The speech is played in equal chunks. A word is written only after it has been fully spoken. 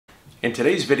In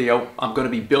today's video, I'm going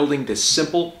to be building this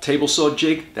simple table saw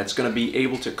jig that's going to be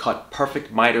able to cut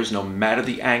perfect miters no matter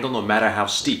the angle, no matter how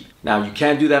steep. Now you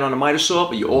can do that on a miter saw,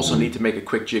 but you also need to make a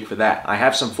quick jig for that. I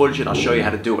have some footage and I'll show you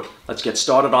how to do it. Let's get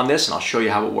started on this and I'll show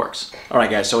you how it works. Alright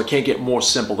guys, so it can't get more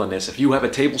simple than this. If you have a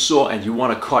table saw and you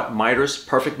want to cut miters,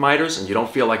 perfect miters, and you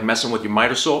don't feel like messing with your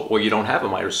miter saw, or you don't have a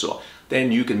miter saw,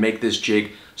 then you can make this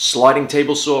jig sliding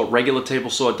table saw, regular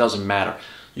table saw, it doesn't matter.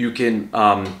 You can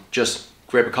just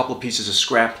grab a couple of pieces of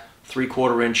scrap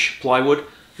 3/4 inch plywood,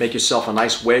 make yourself a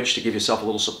nice wedge to give yourself a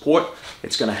little support.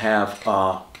 It's going to have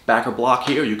a backer block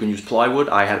here. You can use plywood.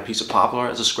 I had a piece of poplar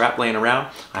as a scrap laying around.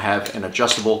 I have an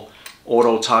adjustable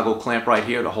auto toggle clamp right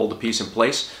here to hold the piece in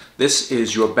place. This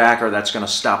is your backer that's going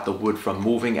to stop the wood from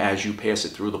moving as you pass it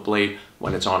through the blade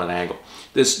when it's on an angle.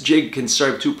 This jig can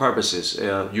serve two purposes.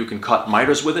 You can cut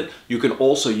miters with it. You can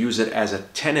also use it as a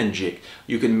tenon jig.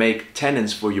 You can make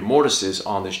tenons for your mortises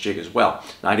on this jig as well.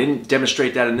 Now I didn't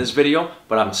demonstrate that in this video,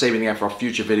 but I'm saving that for a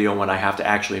future video when I have to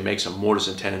actually make some mortise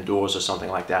and tenon doors or something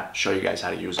like that. Show you guys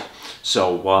how to use it.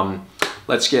 So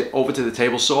let's get over to the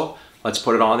table saw. Let's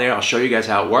put it on there. I'll show you guys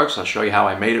how it works. I'll show you how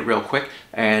I made it real quick,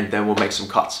 and then we'll make some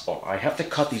cuts. Oh, I have to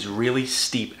cut these really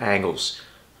steep angles.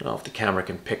 I don't know if the camera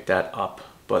can pick that up,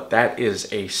 but that is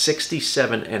a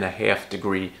 67.5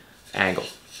 degree angle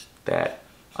that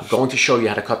I'm going to show you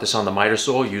how to cut this on the miter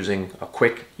saw using a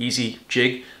quick, easy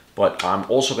jig. But I'm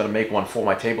also going to make one for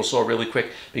my table saw really quick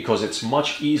because it's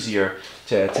much easier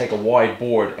to take a wide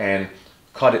board and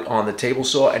cut it on the table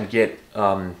saw and get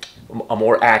a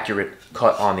more accurate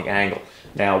cut on the angle.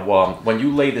 Now when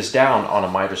you lay this down on a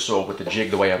miter saw with the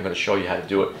jig the way I'm going to show you how to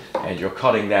do it, and you're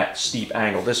cutting that steep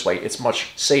angle this way, it's much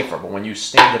safer. But when you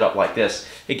stand it up like this,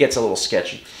 it gets a little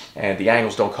sketchy and the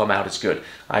angles don't come out as good.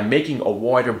 I'm making a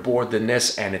wider board than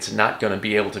this, and it's not going to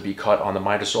be able to be cut on the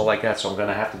miter saw like that, so I'm going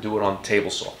to have to do it on the table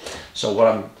saw. So what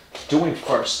I'm doing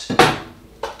first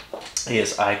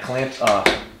is I clamped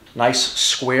a nice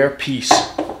square piece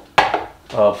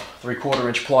of 3/4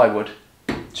 inch plywood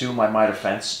to my miter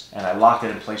fence, and I locked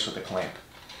it in place with the clamp.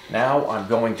 Now I'm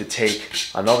going to take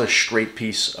another straight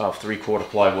piece of 3/4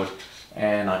 plywood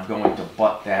and I'm going to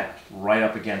butt that right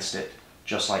up against it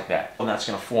just like that. And that's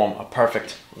going to form a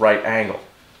perfect right angle.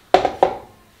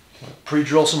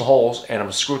 Pre-drill some holes and I'm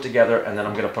going to screw it together, and then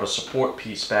I'm going to put a support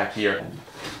piece back here.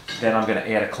 Then I'm going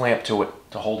to add a clamp to it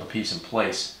to hold the piece in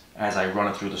place as I run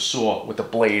it through the saw with the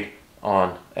blade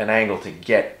on an angle to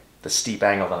get the steep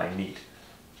angle that I need.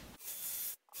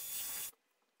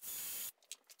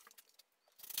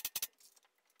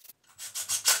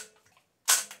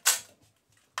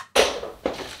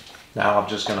 Now I'm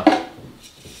just going to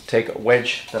take a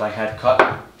wedge that I had cut.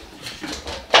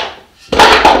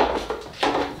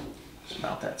 Just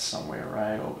mount that somewhere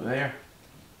right over there.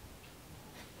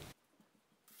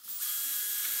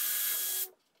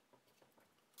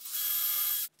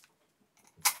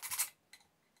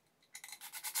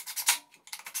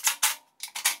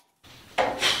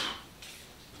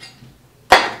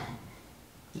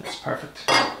 That's perfect.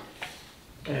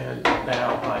 And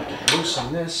now I can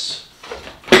loosen this.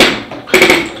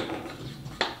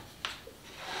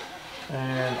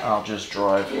 And I'll just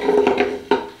drive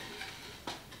a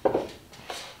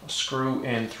screw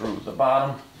in through the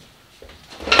bottom,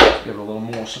 give it a little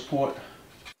more support.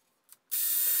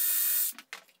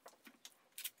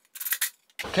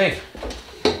 Okay,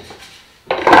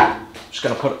 just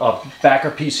going to put a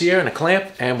backer piece here and a clamp,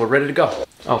 and we're ready to go.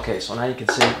 Okay, so now you can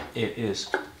see it is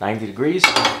 90 degrees,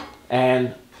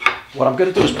 and what I'm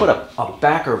going to do is put a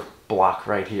backer block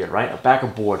right here, right? A backer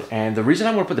board. And the reason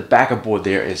I want to put the backer board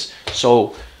there is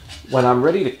so when I'm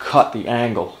ready to cut the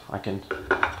angle, I can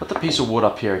put the piece of wood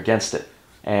up here against it,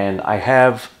 and I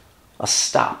have a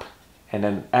stop. And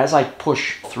then as I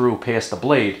push through past the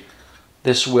blade,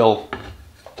 this will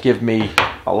give me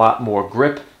a lot more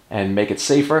grip and make it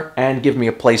safer, and give me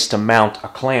a place to mount a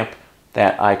clamp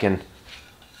that I can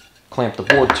clamp the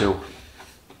board to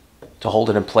hold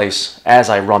it in place as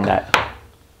I run that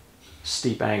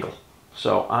steep angle.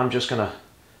 So I'm just going to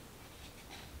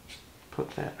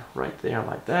put that right there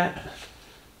like that,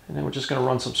 and then we're just going to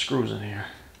run some screws in here.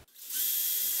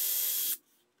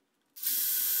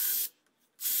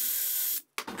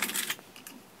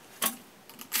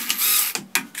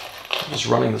 Just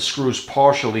running the screws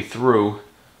partially through.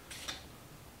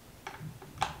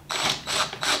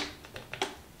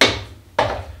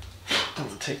 I'm going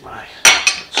to take my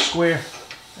square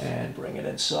and bring it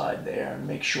inside there and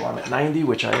make sure I'm at 90,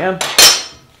 which I am.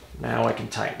 Now I can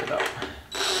tighten it up.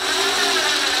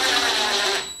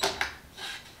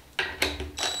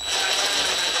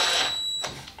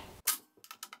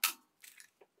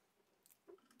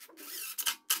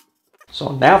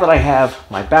 So now that I have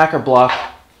my backer block,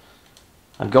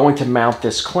 I'm going to mount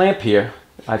this clamp here.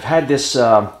 I've had this,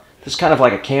 this kind of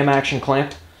like a cam action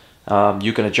clamp.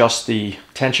 You can adjust the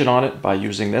tension on it by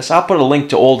using this. I'll put a link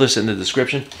to all this in the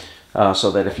description so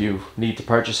that if you need to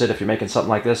purchase it, if you're making something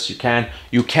like this, you can.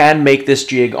 You can make this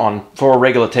jig for a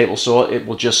regular table saw. It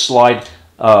will just slide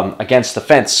against the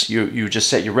fence. You just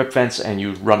set your rip fence and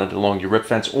you run it along your rip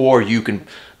fence, or you can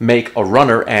make a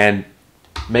runner and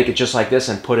make it just like this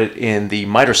and put it in the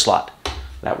miter slot.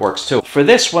 That works too. For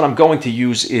this, what I'm going to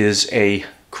use is a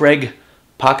Craig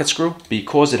pocket screw,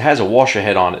 because it has a washer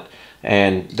head on it,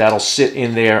 and that'll sit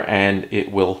in there and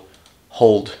it will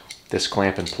hold this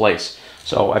clamp in place.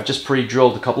 So I've just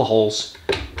pre-drilled a couple of holes.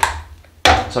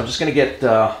 So I'm just going to get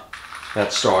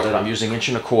that started. I'm using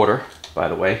 1¼ inch, by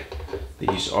the way.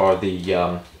 These are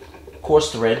the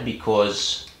coarse thread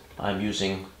because I'm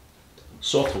using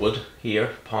softwood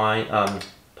here, pine,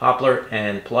 poplar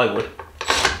and plywood.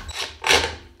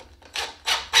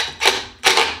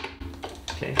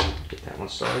 Okay, get that one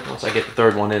started. Once I get the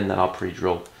third one in, then I'll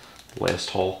pre-drill the last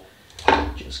hole.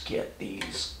 Just get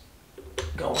these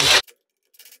going.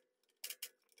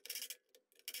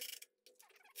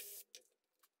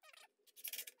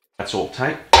 That's all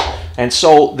tight. And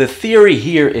so the theory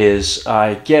here is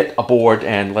I get a board,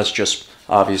 and let's just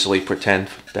obviously pretend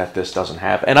that this doesn't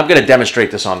have, and I'm going to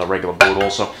demonstrate this on the regular board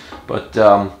also, but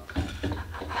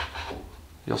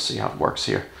you'll see how it works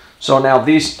here. So now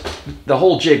the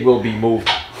whole jig will be moved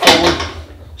forward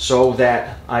so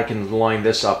that I can line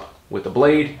this up with the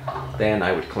blade. Then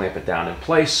I would clamp it down in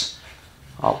place.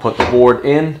 I'll put the board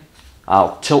in,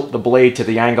 I'll tilt the blade to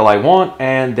the angle I want,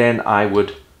 and then I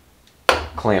would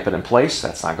clamp it in place.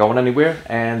 That's not going anywhere.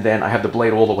 And then I have the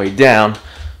blade all the way down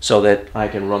so that I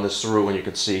can run this through and you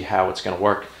can see how it's going to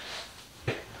work.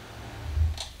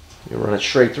 You run it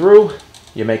straight through,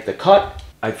 you make the cut.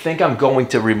 I think I'm going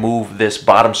to remove this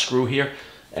bottom screw here,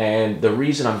 and the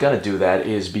reason I'm going to do that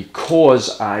is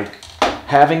because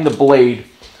having the blade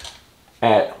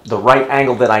at the right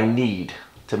angle that I need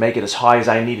to make it as high as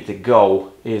I need it to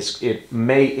go, it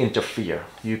may interfere.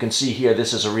 You can see here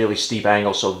this is a really steep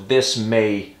angle, so this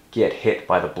may get hit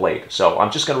by the blade. So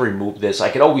I'm just going to remove this. I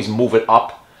could always move it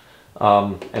up,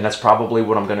 and that's probably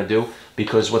what I'm going to do,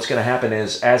 because what's going to happen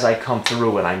is as I come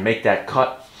through and I make that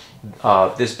cut,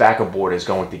 this backer board is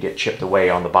going to get chipped away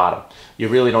on the bottom. You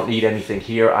really don't need anything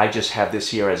here. I just have this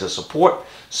here as a support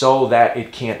so that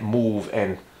it can't move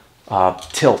and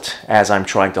tilt as I'm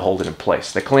trying to hold it in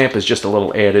place. The clamp is just a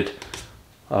little added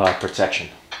protection.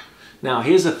 Now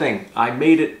here's the thing. I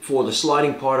made it for the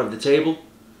sliding part of the table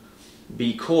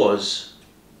because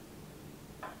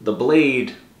the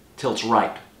blade tilts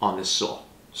right on this saw.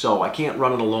 So I can't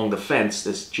run it along the fence,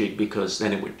 this jig, because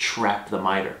then it would trap the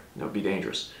miter. That would be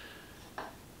dangerous.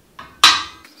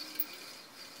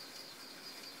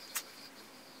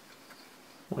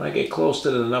 When I get close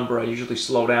to the number, I usually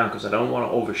slow down because I don't want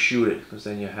to overshoot it, because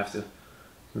then you have to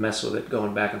mess with it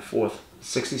going back and forth.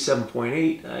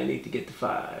 67.8, I need to get to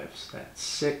 5. So that's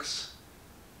 6.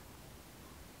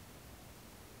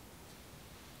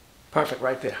 Perfect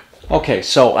right there. Okay,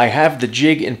 so I have the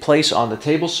jig in place on the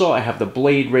table saw. I have the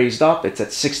blade raised up. It's at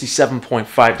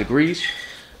 67.5 degrees.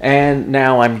 And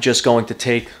now I'm just going to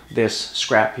take this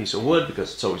scrap piece of wood,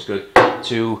 because it's always good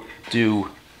to do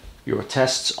your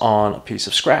tests on a piece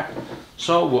of scrap.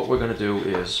 So what we're going to do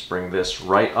is bring this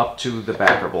right up to the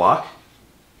backer block.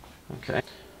 Okay.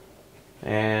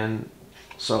 And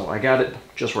so I got it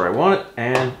just where I want it,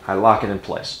 and I lock it in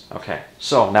place. Okay,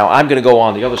 so now I'm going to go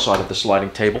on the other side of the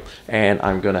sliding table, and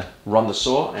I'm going to run the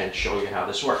saw and show you how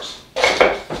this works.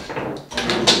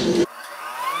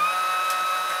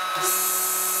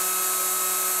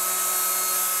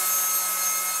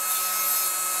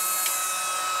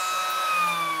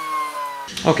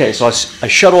 Okay, so I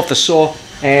shut off the saw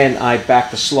and I back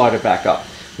the slider back up.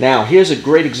 Now, here's a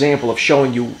great example of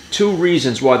showing you 2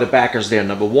 reasons why the backer's there.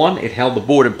 Number 1, it held the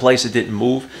board in place, it didn't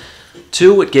move.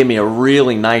 2, it gave me a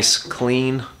really nice,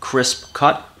 clean, crisp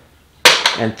cut.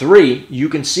 And 3, you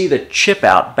can see the chip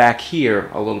out back here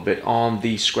a little bit on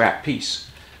the scrap piece.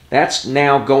 That's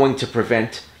now going to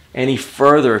prevent any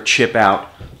further chip out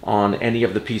on any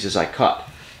of the pieces I cut,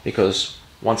 because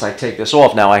once I take this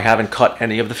off, now I haven't cut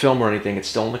any of the film or anything, it's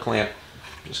still in the clamp.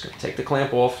 I'm just going to take the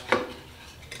clamp off,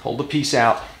 hold the piece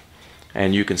out,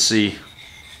 and you can see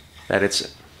that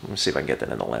it's, let me see if I can get that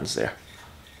in the lens there.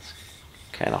 It's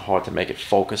kind of hard to make it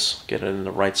focus, get it in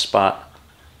the right spot.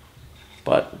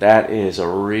 But that is a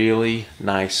really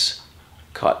nice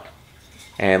cut.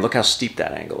 And look how steep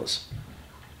that angle is.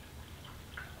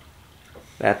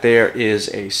 That there is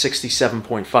a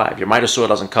 67.5. Your miter saw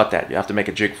doesn't cut that. You have to make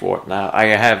a jig for it. Now I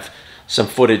have some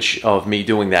footage of me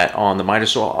doing that on the miter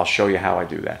saw, I'll show you how I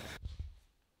do that.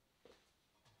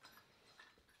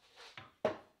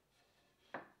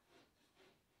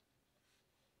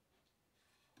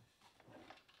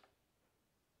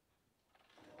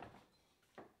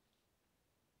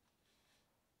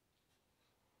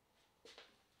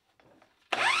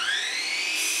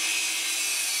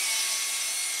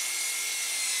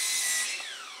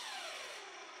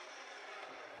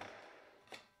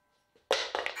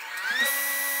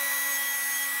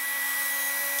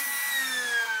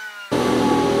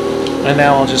 And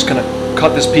now I'm just going to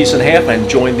cut this piece in half and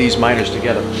join these miters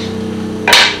together.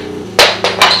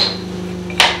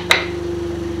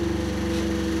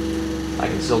 I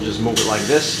can still just move it like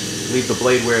this, leave the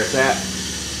blade where it's at.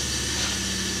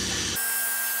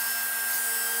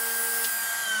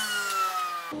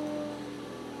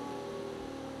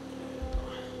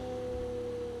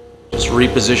 Just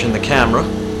reposition the camera,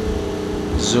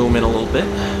 zoom in a little bit.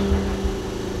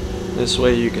 This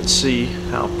way you can see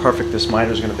how perfect this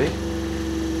miter is going to be.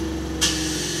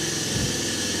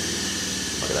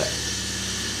 Look at that.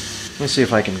 Let me see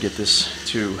if I can get this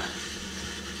to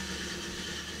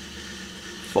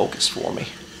focus for me.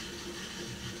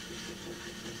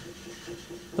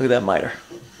 Look at that miter.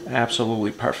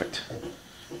 Absolutely perfect.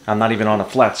 I'm not even on a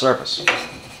flat surface.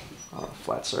 On a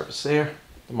flat surface there.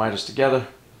 The miters together.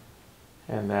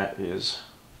 And that is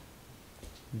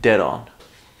dead on.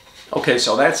 Okay,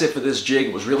 so that's it for this jig.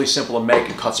 It was really simple to make.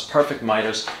 It cuts perfect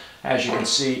miters. As you can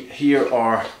see, here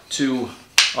are two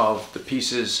of the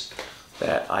pieces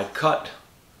that I cut.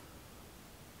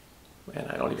 And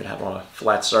I don't even have on a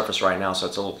flat surface right now, so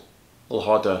it's a little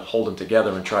hard to hold them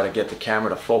together and try to get the camera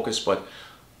to focus. But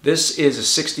this is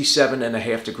a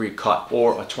 67.5 degree cut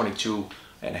or a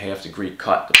 22.5 degree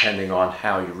cut, depending on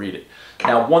how you read it.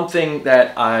 Now, one thing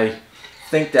that I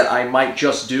think that I might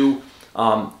just do,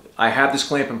 I have this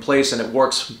clamp in place and it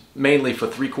works mainly for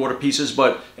 3/4 pieces,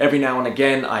 but every now and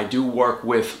again I do work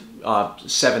with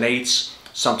 7/8,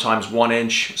 sometimes 1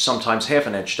 inch, sometimes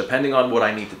 1/2 inch, depending on what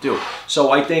I need to do.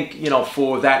 So I think, you know,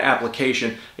 for that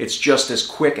application, it's just as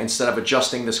quick. Instead of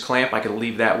adjusting this clamp, I can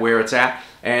leave that where it's at,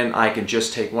 and I can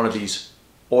just take one of these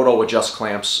auto adjust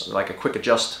clamps, like a quick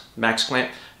adjust max clamp,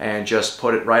 and just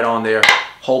put it right on there,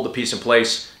 hold the piece in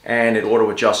place, and it auto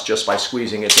adjusts just by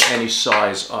squeezing it to any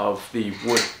size of the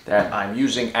wood that I'm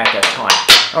using at that time.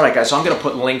 Alright guys, so I'm going to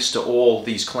put links to all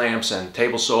these clamps and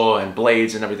table saw and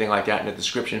blades and everything like that in the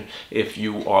description if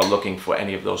you are looking for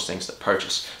any of those things to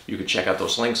purchase. You can check out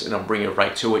those links and I'll bring you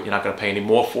right to it. You're not going to pay any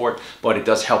more for it, but it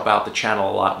does help out the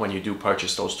channel a lot when you do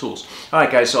purchase those tools.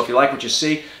 Alright guys, so if you like what you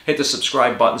see, hit the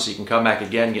subscribe button so you can come back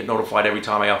again and get notified every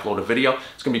time I upload a video.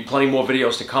 There's going to be plenty more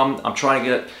videos to come. I'm trying to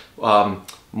get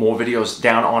more videos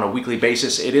down on a weekly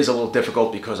basis. It is a little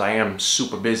difficult because I am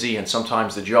super busy, and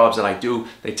sometimes the jobs that I do,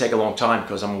 they take a long time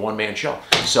because I'm a one-man show.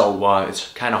 So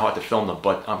it's kind of hard to film them,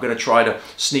 but I'm going to try to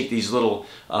sneak these little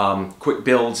quick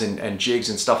builds and jigs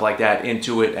and stuff like that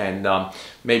into it, and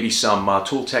maybe some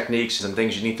tool techniques and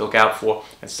things you need to look out for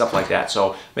and stuff like that.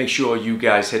 So make sure you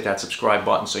guys hit that subscribe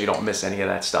button so you don't miss any of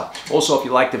that stuff. Also, if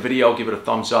you like the video, give it a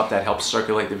thumbs up. That helps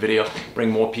circulate the video, bring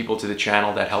more people to the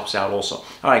channel. That helps out also.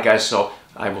 All right guys, so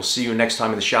I will see you next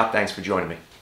time in the shop. Thanks for joining me.